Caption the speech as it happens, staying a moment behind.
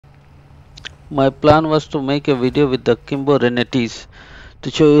My plan was to make a video with the Kimbo Renetis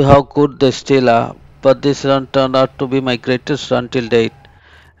to show you how good they still are, but this run turned out to be my greatest run till date.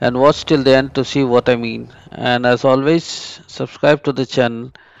 And watch till the end to see what I mean. And as always, subscribe to the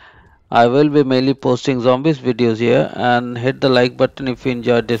channel. I will be mainly posting zombies videos here, and hit the like button if you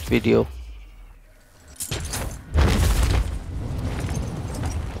enjoyed this video.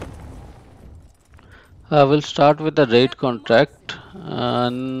 I will start with the raid contract,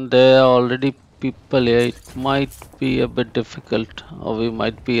 and there are already people here. It might be a bit difficult, or we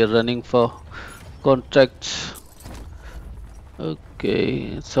might be running for contracts.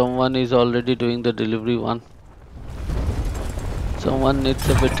 Okay, someone is already doing the delivery one. Someone needs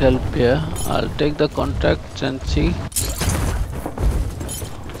a bit help here. I'll take the contracts and see.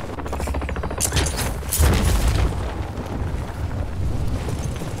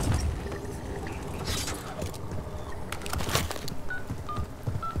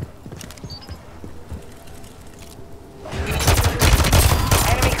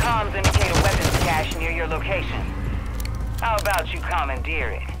 Enemy comms indicate a weapons cache near your location. How about you commandeer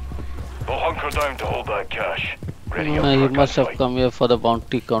it? We'll hunker down to hold that cache. Ready up He for a must have gunfight. come here for the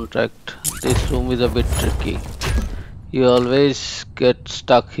bounty contract. This room is a bit tricky. You always get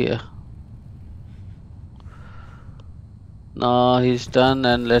stuck here. Now he's done,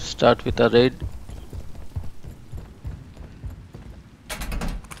 and let's start with a raid.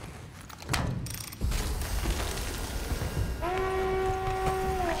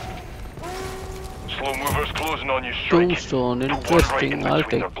 Slow movers closing on you, Strike. Tombstone, Put one right in interesting. I'll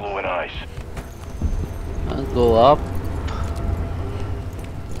between take. their glowing eyes. And go up,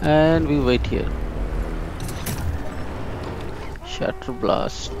 and we wait here. Shatter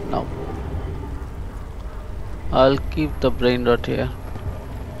blast. Now I'll keep the brain rot here.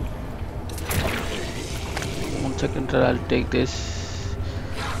 1 second, I'll take this.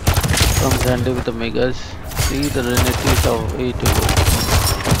 Comes handy with the megas. See, the Renetis are way to go.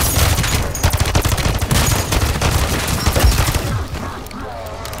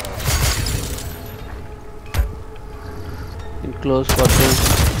 In close quarters,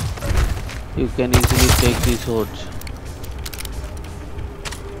 you can easily take these hordes.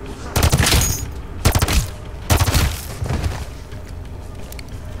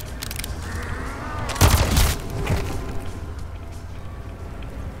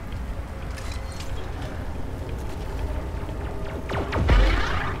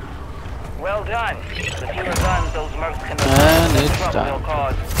 Well done. The fewer guns those mercs can And the it's trouble done. they'll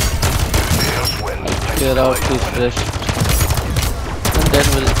cause. Bears win. Time Clear to out fly this away. rest, and then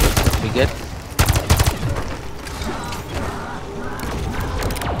we'll check what we get.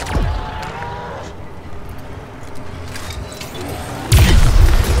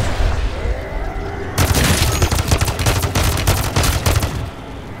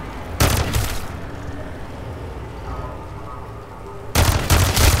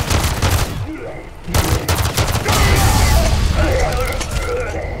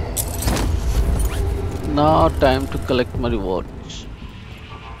 Now time to collect my rewards.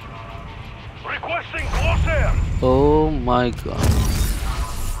 Requesting close air. Oh my god.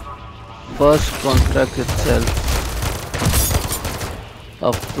 First contract itself.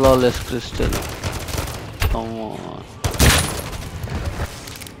 A flawless crystal. Come on.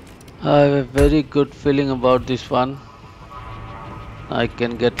 I have a very good feeling about this one. I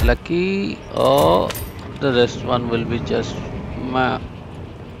can get lucky, or the rest one will be just meh.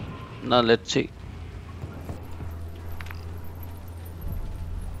 Now let's see.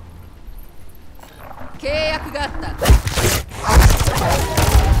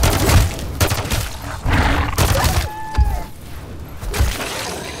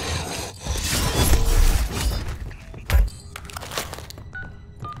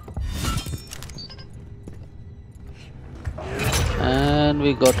 And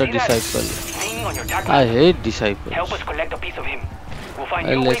we got a See that disciple. thing on your tag I map? hate disciples. Help us collect a piece of him. We'll find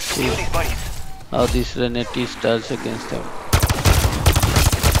Well, new ways let's to see kill these buddies. how this Renetis does against them.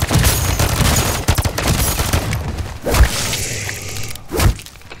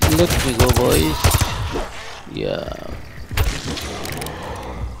 Let me go, boys. Yeah.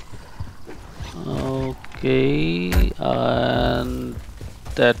 Okay, and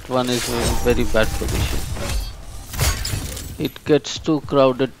that one is in very bad position. It gets too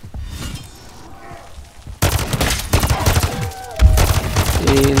crowded.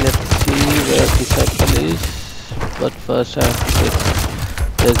 Okay, let's see where disciple is. But first I have to get.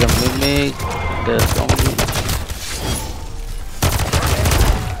 There's a mimic. There's zombie.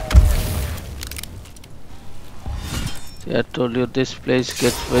 See, I told you this place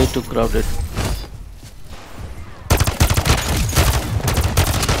gets way too crowded.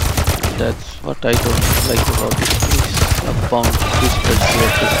 That's what I don't like about this place. A bound distant here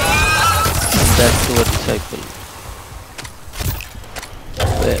and that to a disciple.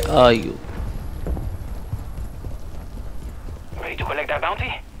 Where are you? Ready to collect that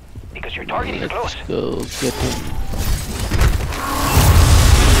bounty? Because your target is close. Let's go get him.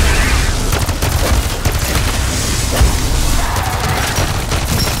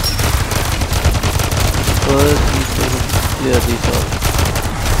 First, we need to clear this out.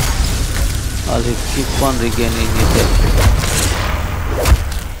 I'll keep on regaining his health.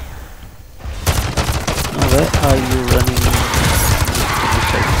 Now, where are you running?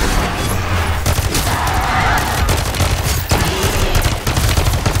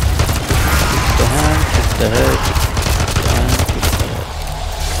 The hand, hit the head, and hit the head.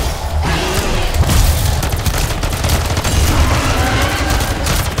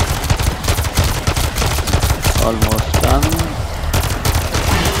 Almost done.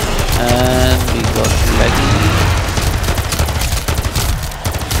 And we got laggy.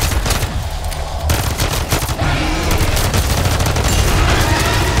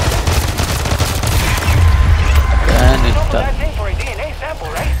 And it's done. For a DNA sample,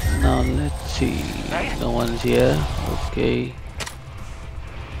 right? Now let's see. No one's here. Okay.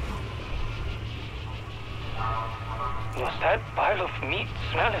 Does that pile of meat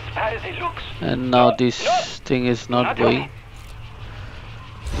smell as bad as it looks? And now this thing is not going.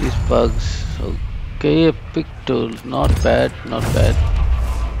 These bugs. Okay, epic tool. Not bad, not bad.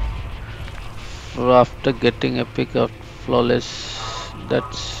 After getting epic of flawless,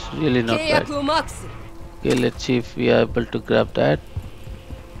 that's really not bad. Okay, let's see if we are able to grab that.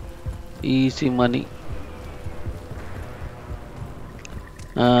 Easy money.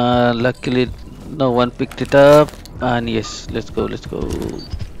 Luckily, no one picked it up. And yes, let's go, let's go.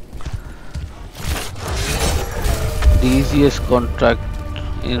 The easiest contract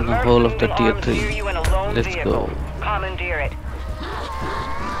in the whole of the tier 3. Let's go. Commandeer it.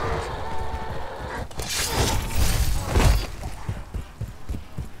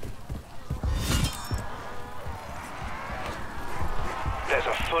 There's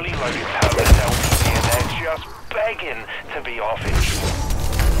a fully loaded tower LPG in there just begging to be off it.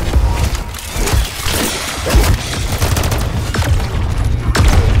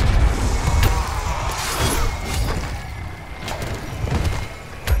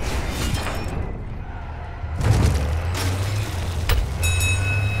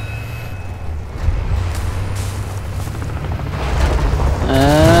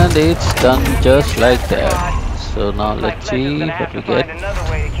 And it's done just like that. So now let's see what we get.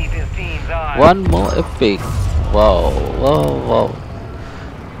 One more epic. Wow, wow, wow.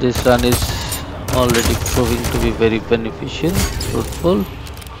 This run is already proving to be very beneficial, fruitful.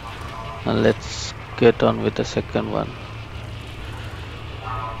 And let's get on with the second one.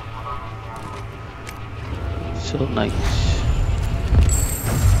 So nice.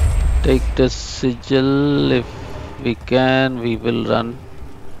 Take the sigil. If we can, we will run.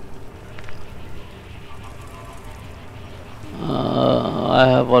 I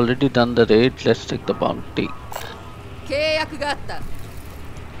have already done the raid. Let's take the bounty. Too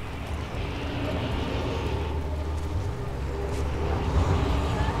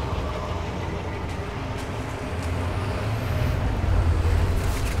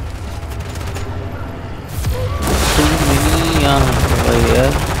many over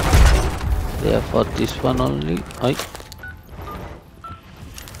here. They are for this one only. I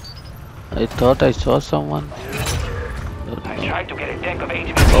thought I saw someone.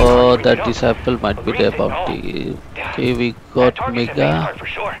 Oh, that disciple might be their bounty. Okay, we got Mega.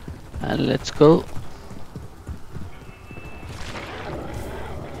 And let's go.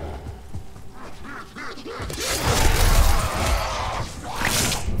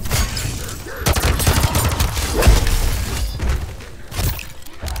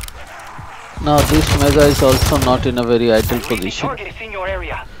 Now this Mega is also not in a very idle position. I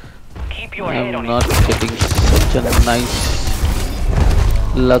am not getting such a nice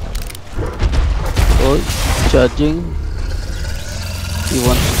luck. Oh, charging. He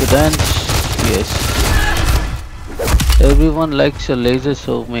wants to dance. Yes. Everyone likes a laser,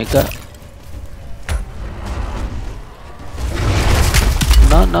 so Mega.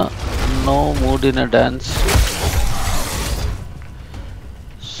 No mood in a dance.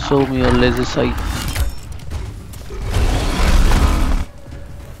 Show me your laser sight.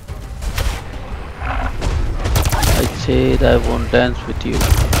 I said I won't dance with you.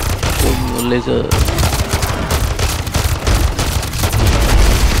 Show me your laser.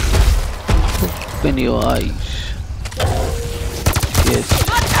 Open your eyes. Yes.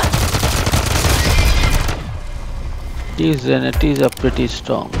 These entities are pretty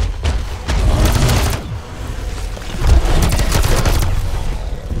strong.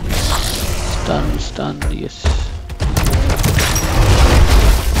 Stun, yes.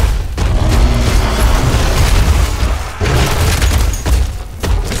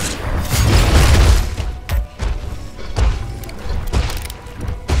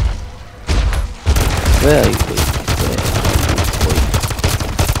 Where are you going?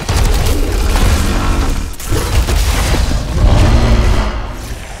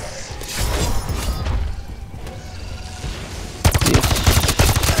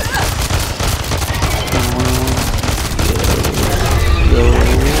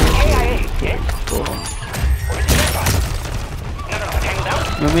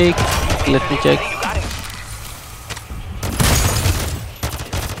 Mimic, let me check.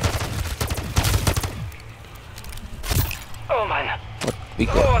 Oh man. What we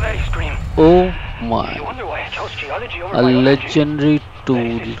Oh, got? that scream. Oh You my. wonder why I chose geology over A biology. legendary There's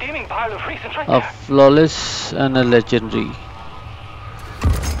tool. a steaming pile of recent right A there. flawless and a legendary.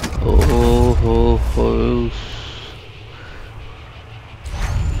 Oh ho ho.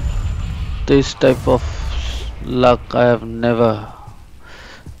 This type of luck I have never.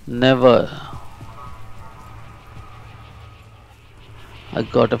 I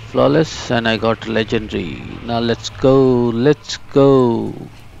got a flawless and I got a legendary. Now let's go.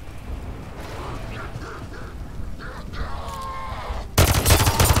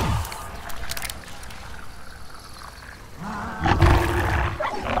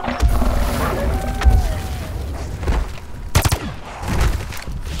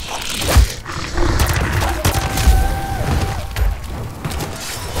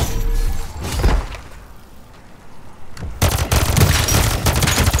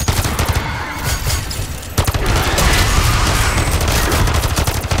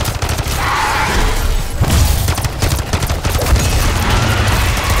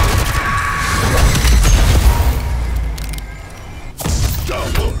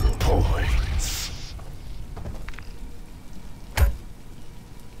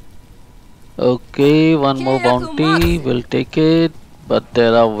 Okay, one more bounty, we'll take it, but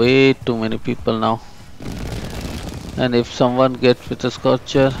there are way too many people now. And if someone gets with a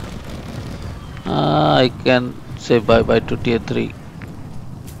scorcher, I can say bye bye to tier 3.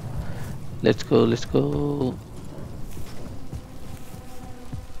 Let's go.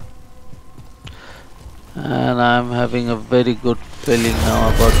 And I'm having a very good feeling now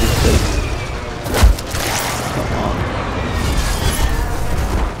about this place. Come on.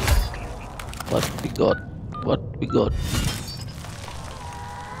 What we got?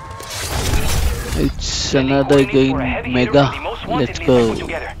 It's another again, Mega. Let's go.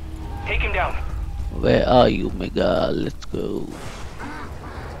 Take him down. Where are you, Mega? Let's go.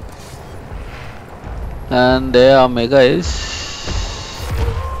 And there our Mega is.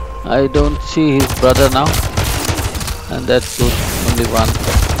 I don't see his brother now. And that's good. Only one.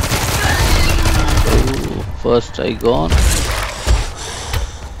 Oh, first I gone.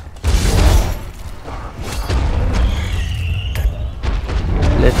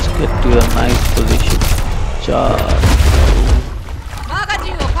 Let's get to a nice position. Charge.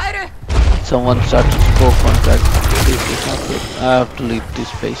 Someone started score contract. This is not good. I have to leave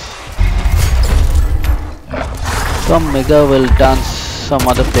this place. Some Mega will dance some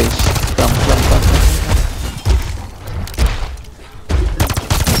other place. Come.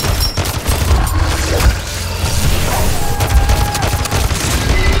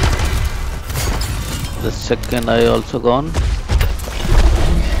 The second I also gone.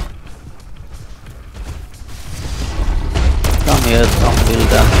 Come here, some will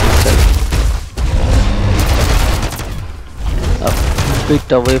dance inside. A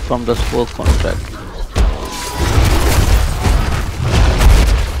bit away from the score contract.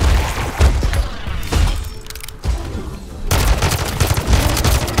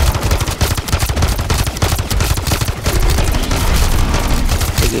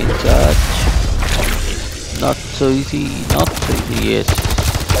 Again charge. Not so easy, yes.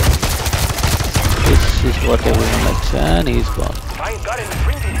 This is what everyone likes, and he's gone.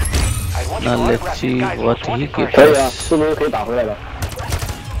 Now let's see what he gives us. Well,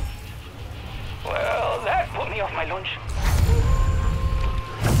 that put me off my lunch.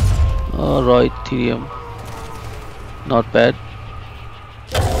 Alright, Ethereum. Not bad.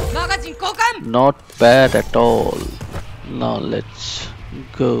 Not bad at all. Now let's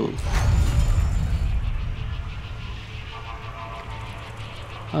go.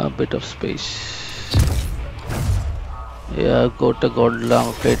 A bit of space. Yeah, got a gold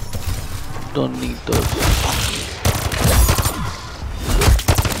locket. Don't need those.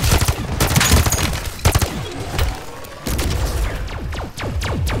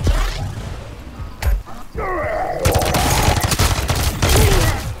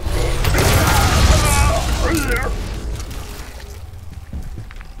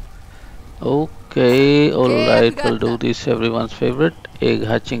 Okay, alright, we'll do this everyone's favorite egg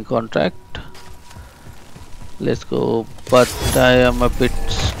hatching contract. Let's go, but I am a bit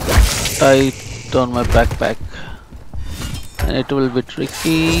tight on my backpack and it will be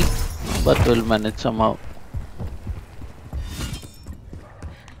tricky, but we'll manage somehow.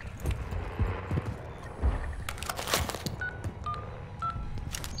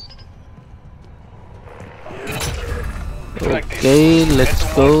 Okay, let's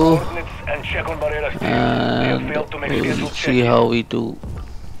go and we'll see how we do.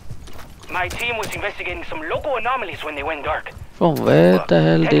 My team was investigating some local anomalies when they went dark. From where the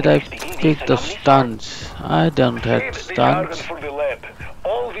hell did I pick the stunts? I don't have stunts.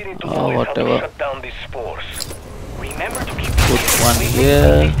 Oh, whatever. Remember to keep Put one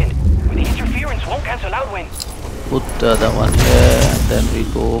here. With interference won't cancel out when. Put the other one here, and then we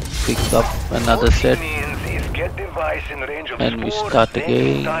go pick up another set. And we start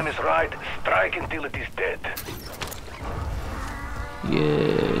again. Time is right. Strike until it is dead.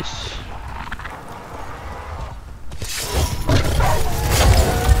 Yes.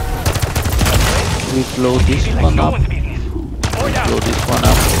 We blow this one up. Blow this one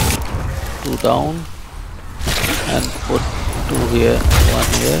up. 2 down. And put 2 here, 1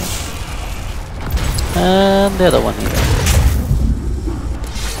 here. And the other one here.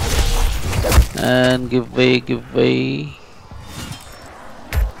 And give way, give way.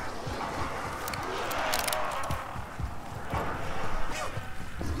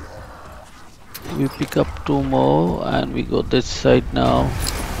 We pick up 2 more and we go this side now.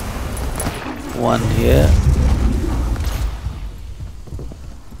 1 here.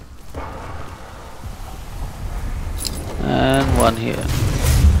 And 1 here.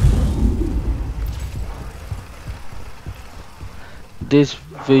 This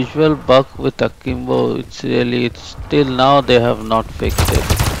visual bug with Akimbo, it's till now they have not fixed it.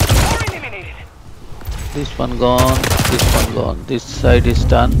 This one gone, this one gone. This side is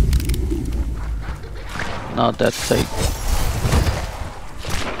done. Now that side.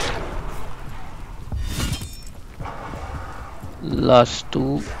 Last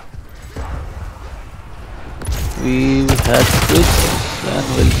 2. We had this and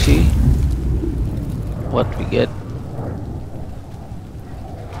we'll see what we get.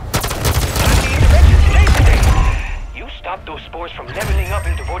 You stopped those spores from leveling up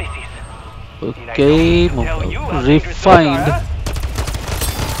into vortices. Okay, refined.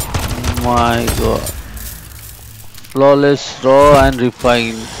 My god. Flawless, raw and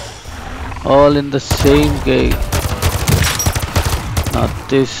refined. All in the same game. Now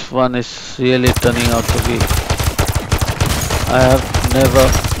this one is really turning out to be. I have never.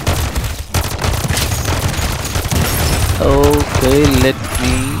 Okay, let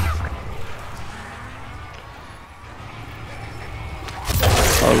me.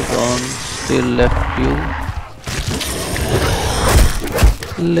 All gone. Still left few.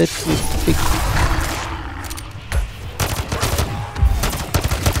 Let me pick.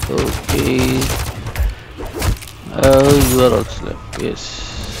 Okay. Oh, you are also left. Yes.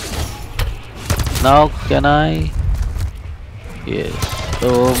 Now can I? Yes.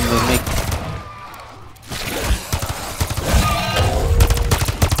 Oh, mimic.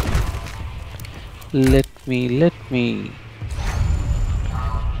 Let me.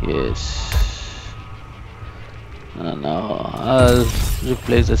 Yes. Now I'll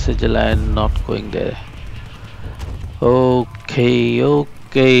replace the sigil and not going there. Okay.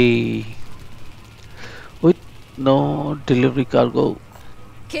 With no delivery cargo.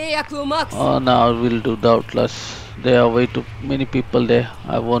 Oh, now we'll do the Outlast. There are way too many people there.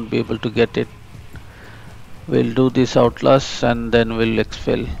 I won't be able to get it. We'll do this Outlast and then we'll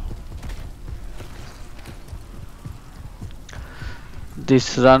exfil.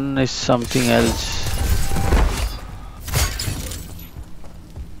 This run is something else.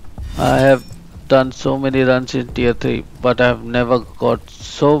 I have done so many runs in tier 3, but I have never got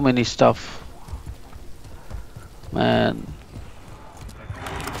so many stuff. Man.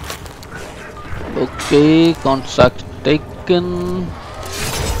 Okay, contract taken.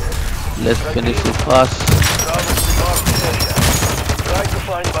 Let's finish it fast.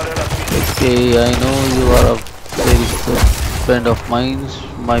 Okay, I know you are a very good friend of mine,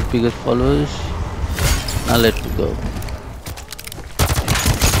 my biggest followers. Now let me go.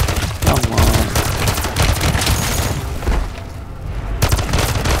 Come on.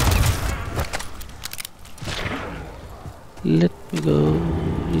 Let me go.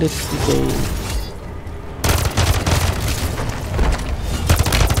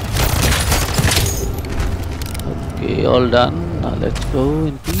 Okay, all done. Now let's go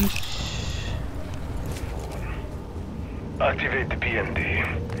in peace. Activate the PMD.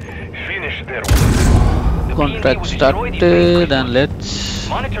 Finish finish their work. The Contract PND will destroy these very started, and quick. let's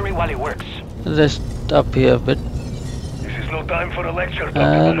Monitor it while it works. rest up here a bit, This is no time for a lecture, Dr.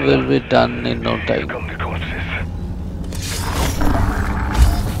 and Vanilla. we'll be done in no Here time. come the corpses.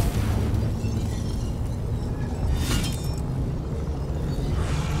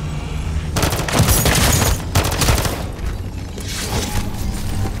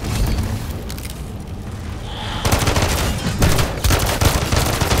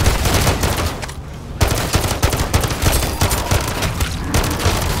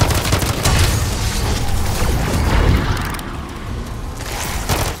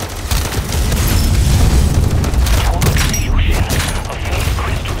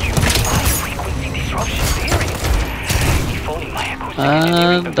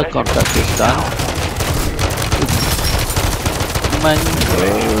 And the contract is done.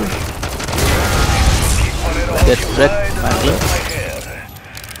 Mangler, get wrecked, Mangler.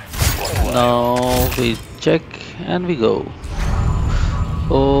 Now we check and we go.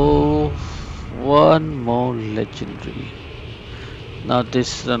 Oh, one more legendary. Now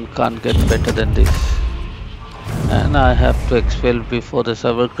this run can't get better than this. And I have to exfil before the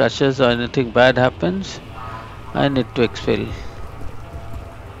server crashes or anything bad happens. I need to exfil.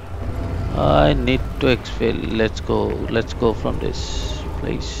 I need to exfil. Let's go from this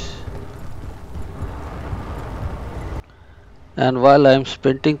place. And while I am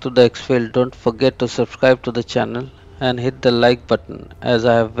sprinting to the exfil, don't forget to subscribe to the channel and hit the like button, as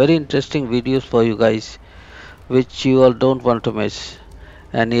I have very interesting videos for you guys which you all don't want to miss.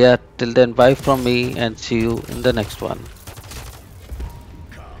 And yeah, till then, bye from me and see you in the next one.